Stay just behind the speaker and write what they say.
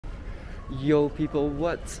Yo people,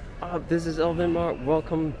 what's up? This is Alvin.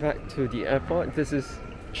 Welcome back to the airport. This is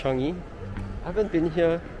Changi. I haven't been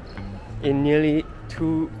here in nearly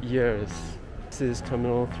 2 years. This is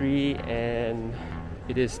Terminal 3 and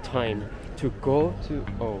it is time to go to...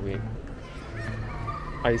 oh wait.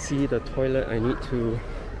 I see the toilet. I need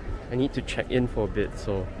to check in for a bit,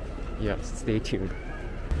 so yeah, stay tuned.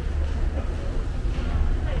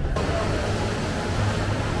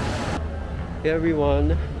 Hey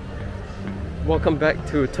everyone, welcome back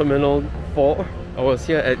to Terminal 4. I was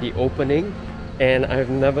here at the opening and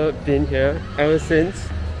I've never been here ever since.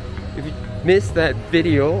 If you missed that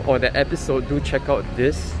video or the episode, do check out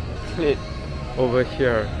this clip over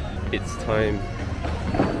here. It's time.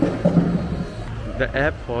 The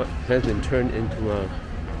airport has been turned into a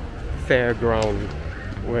fairground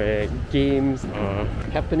where games are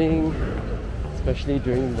happening, especially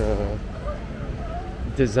during the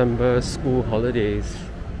December school holidays.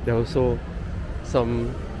 There are also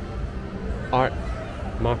some art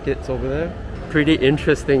markets over there. Pretty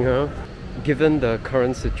interesting, huh? Given the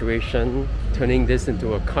current situation, turning this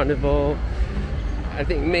into a carnival, I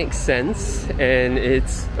think makes sense, and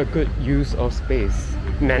it's a good use of space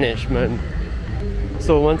management.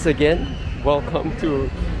 So once again, welcome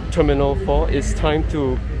to Terminal 4. It's time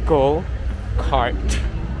to Go-Kart.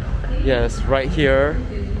 Yes, right here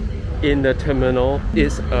in the terminal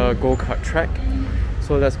is a go-kart track,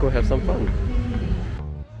 so let's go have some fun.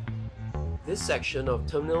 This section of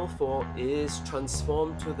Terminal 4 is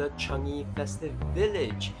transformed to the Changi Festive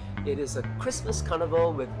Village. It is a Christmas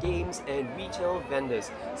carnival with games and retail vendors.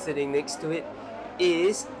 Sitting next to it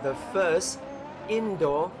is the first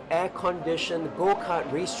indoor air-conditioned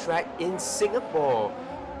go-kart racetrack in Singapore.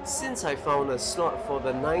 Since I found a slot for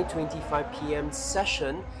the 9:25 p.m.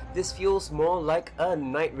 session, this feels more like a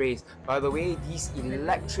night race. By the way, these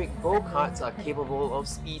electric go-karts are capable of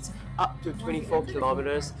speeds up to 24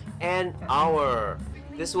 kilometers an hour.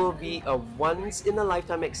 This will be a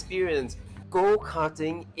once-in-a-lifetime experience,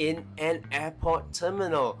 go-karting in an airport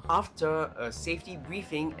terminal. After a safety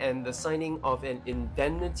briefing and the signing of an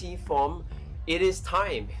indemnity form, it is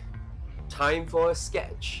time. Time for a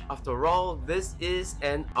sketch. After all, this is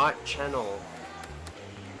an art channel.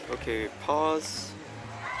 Okay, pause.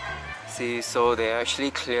 See, so they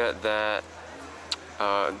actually cleared that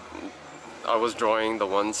I was drawing the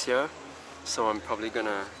ones here. So I'm probably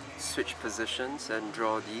gonna switch positions and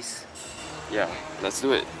draw these. Yeah, let's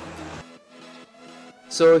do it.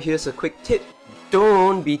 So here's a quick tip.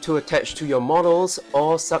 Don't be too attached to your models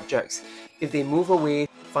or subjects. If they move away,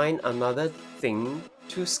 find another thing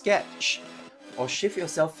to sketch, or shift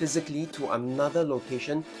yourself physically to another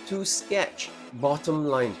location to sketch. Bottom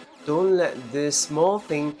line, don't let this small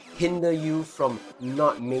thing hinder you from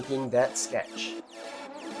not making that sketch.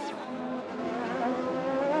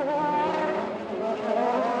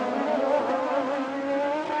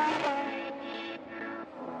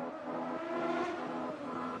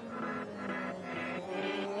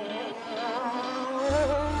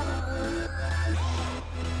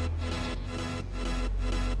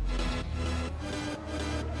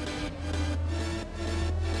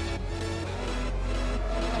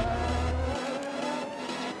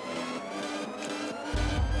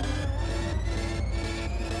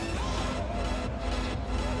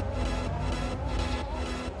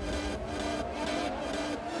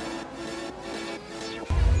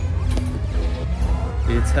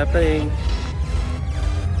 It's happening.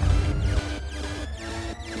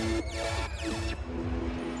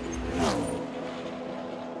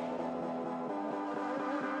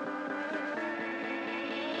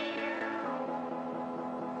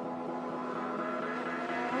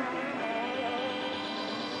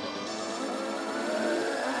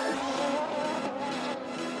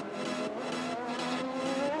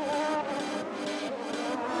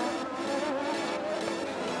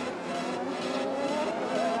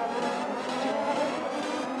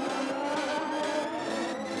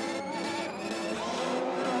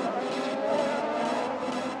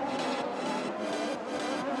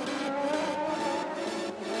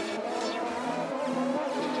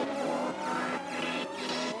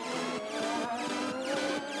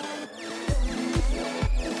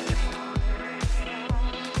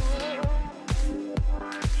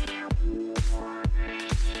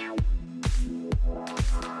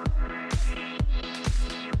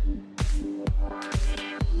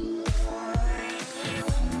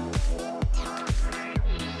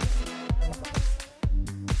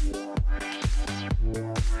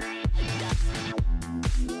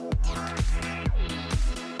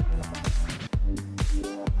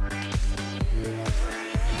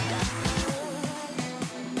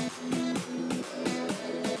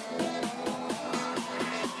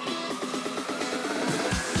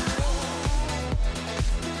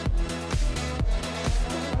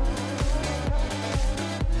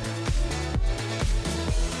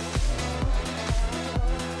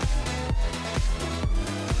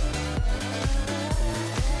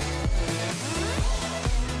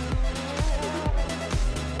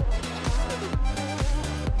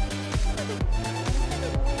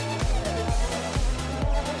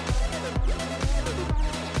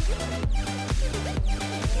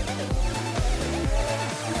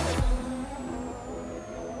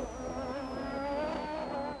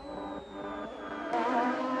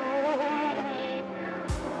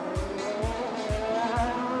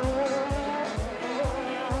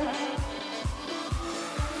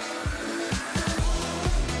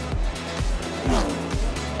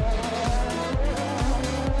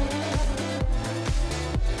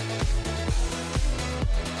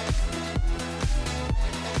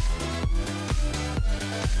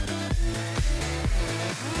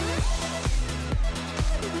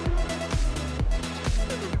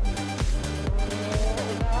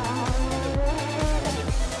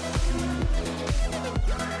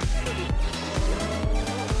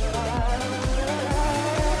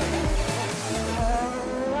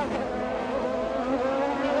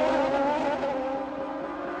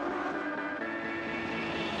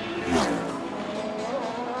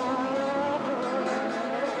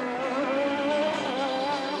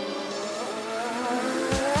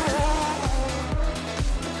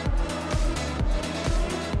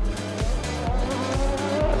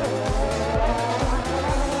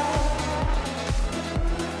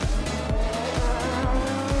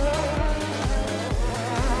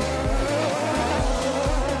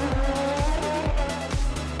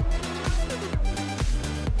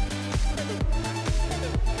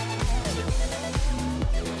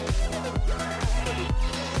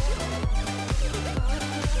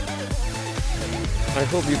 I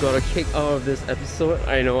hope you got a kick out of this episode.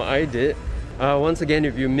 I know I did. Once again,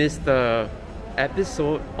 if you missed the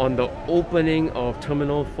episode on the opening of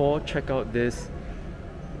Terminal 4, check out this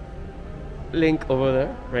link over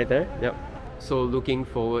there, right there. Yep. So looking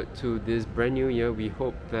forward to this brand new year. We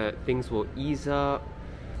hope that things will ease up.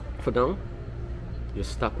 For now, you're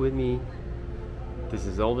stuck with me. This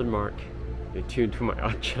is Alvin Mark. You're tuned to my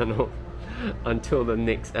art channel. Until the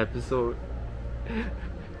next episode.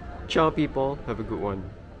 Ciao people, have a good one.